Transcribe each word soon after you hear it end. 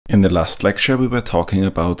In the last lecture, we were talking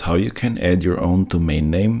about how you can add your own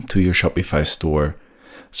domain name to your Shopify store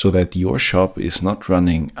so that your shop is not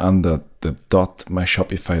running under the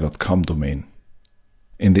 .myshopify.com domain.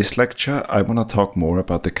 In this lecture, I want to talk more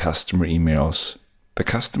about the customer emails. The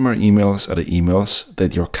customer emails are the emails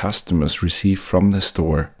that your customers receive from the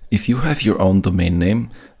store. If you have your own domain name,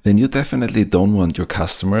 then you definitely don't want your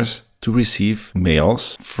customers to receive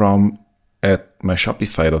mails from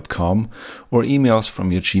 @myshopify.com or emails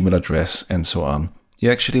from your Gmail address and so on. You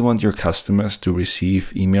actually want your customers to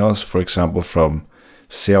receive emails, for example, from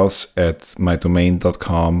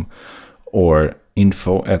sales@mydomain.com or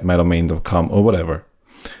info@mydomain.com or whatever,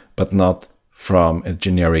 but not from a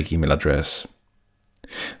generic email address.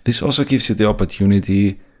 This also gives you the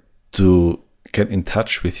opportunity to get in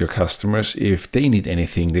touch with your customers. If they need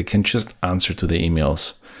anything, they can just answer to the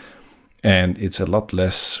emails. And it's a lot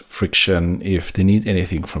less friction if they need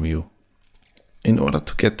anything from you. In order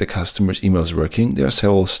to get the customer's emails working, there are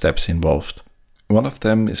several steps involved. One of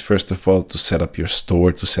them is, first of all, to set up your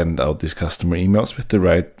store to send out these customer emails with the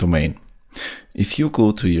right domain. If you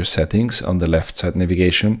go to your settings on the left side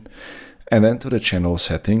navigation and then to the general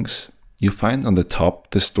settings, you find on the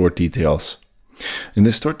top the store details. In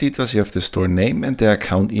the store details, you have the store name and the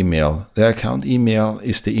account email. The account email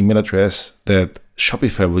is the email address that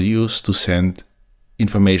Shopify will use to send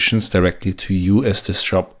informations directly to you as the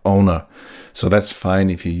shop owner. So that's fine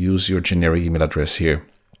if you use your generic email address here.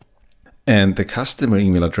 And the customer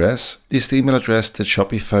email address is the email address that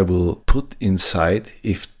Shopify will put inside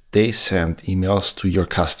if they send emails to your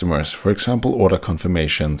customers, for example, order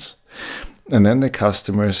confirmations. And then the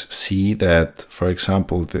customers see that, for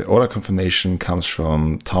example, the order confirmation comes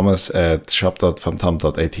from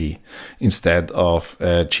thomas@shop.famtom.at instead of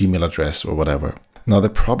a Gmail address or whatever. Now, the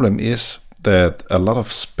problem is that a lot of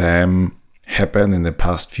spam happened in the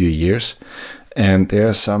past few years, and there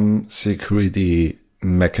are some security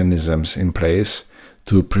mechanisms in place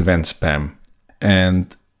to prevent spam.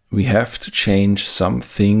 And we have to change some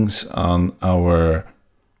things on our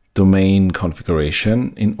domain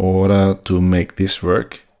configuration in order to make this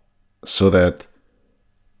work so that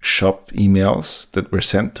shop emails that were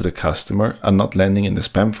sent to the customer are not landing in the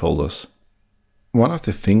spam folders. One of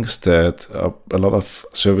the things that a lot of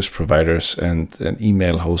service providers and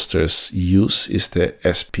email hosters use is the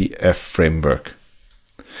SPF Framework.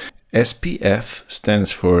 SPF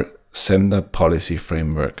stands for Sender Policy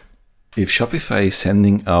Framework. If Shopify is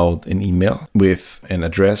sending out an email with an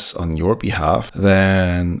address on your behalf,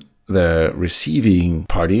 then the receiving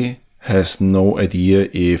party has no idea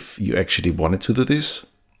if you actually wanted to do this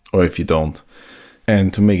or if you don't.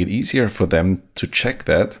 And to make it easier for them to check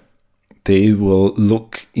that, they will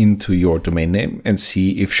look into your domain name and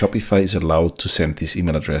see if Shopify is allowed to send these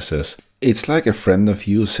email addresses. It's like a friend of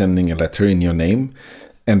you sending a letter in your name,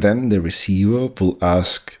 and then the receiver will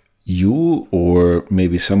ask you or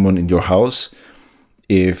maybe someone in your house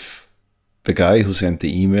if the guy who sent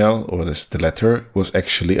the email or the letter was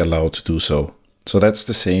actually allowed to do so. So that's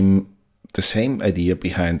the same idea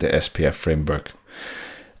behind the SPF framework.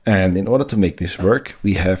 And in order to make this work,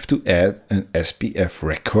 we have to add an SPF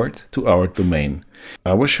record to our domain.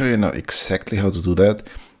 I will show you now exactly how to do that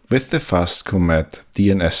with the Fastcomet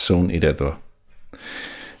DNS zone editor.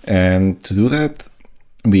 And to do that,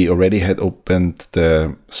 we already had opened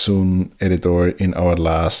the zone editor in our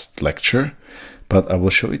last lecture, but I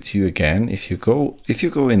will show it to you again. If you go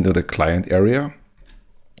into the client area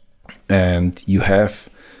and you have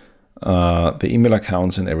the email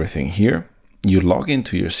accounts and everything here, you log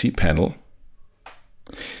into your cPanel,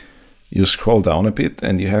 you scroll down a bit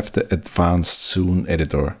and you have the advanced zone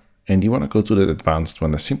editor. And you want to go to the advanced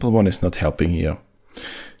one. The simple one is not helping here.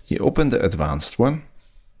 You open the advanced one,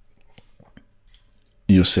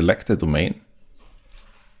 you select the domain,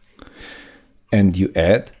 and you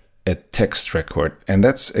add a text record. And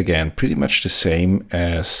that's, again, pretty much the same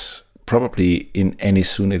as probably in any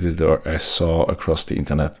zone editor I saw across the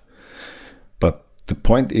internet. But the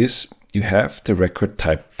point is, you have the record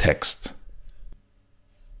type text.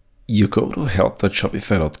 You go to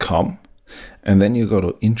help.shopify.com and then you go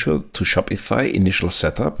to Intro to Shopify Initial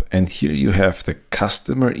Setup, and here you have the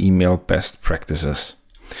customer email best practices.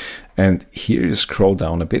 And here you scroll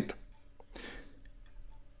down a bit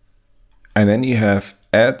and then you have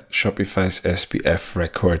add Shopify's SPF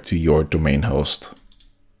record to your domain host.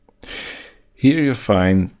 Here you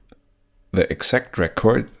find the exact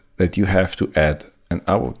record that you have to add. And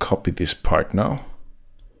I will copy this part now.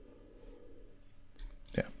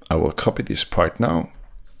 Yeah, I will copy this part now.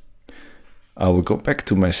 I will go back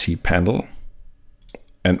to my cPanel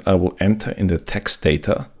and I will enter in the text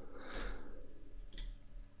data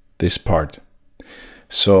this part.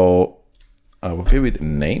 So I will give it a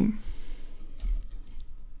name.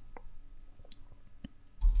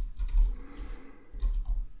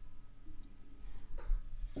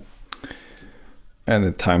 And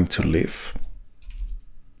the time to live.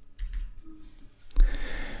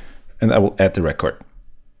 And I will add the record.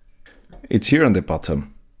 It's here on the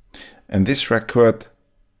bottom. And this record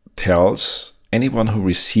tells anyone who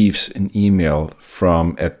receives an email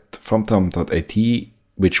from phantom.it,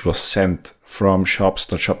 which was sent from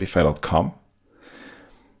shops.shopify.com,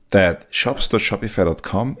 that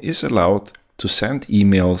shops.shopify.com is allowed to send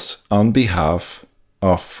emails on behalf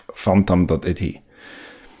of phantom.it.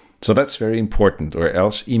 So that's very important, or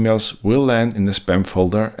else emails will land in the spam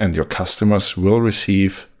folder and your customers will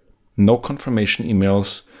receive no confirmation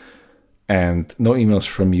emails and no emails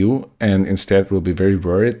from you, and instead will be very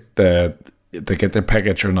worried that they get their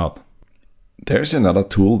package or not. There's another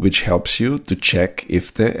tool which helps you to check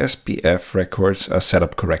if the SPF records are set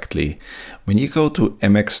up correctly. When you go to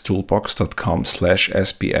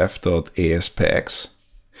mxtoolbox.com/spf.aspx,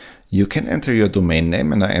 you can enter your domain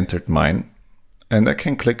name, and I entered mine, and I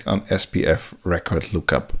can click on SPF Record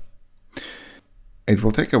Lookup. It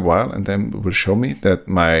will take a while, and then it will show me that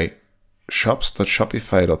my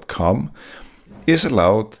shops.shopify.com is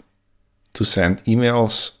allowed to send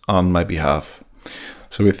emails on my behalf.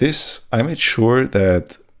 So with this, I made sure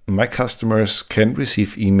that my customers can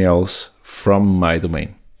receive emails from my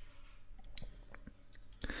domain.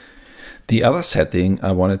 The other setting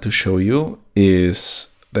I wanted to show you is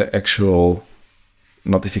the actual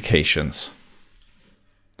notifications.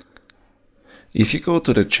 If you go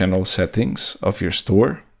to the general settings of your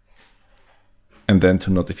store and then to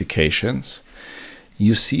notifications,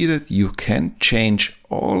 you see that you can change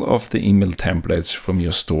all of the email templates from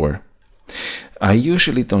your store. I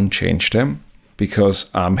usually don't change them because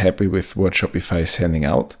I'm happy with what Shopify is sending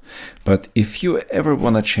out. But if you ever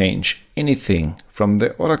want to change anything from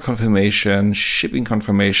the order confirmation, shipping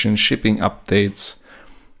updates,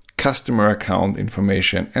 customer account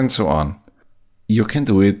information, and so on, you can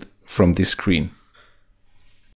do it from this screen.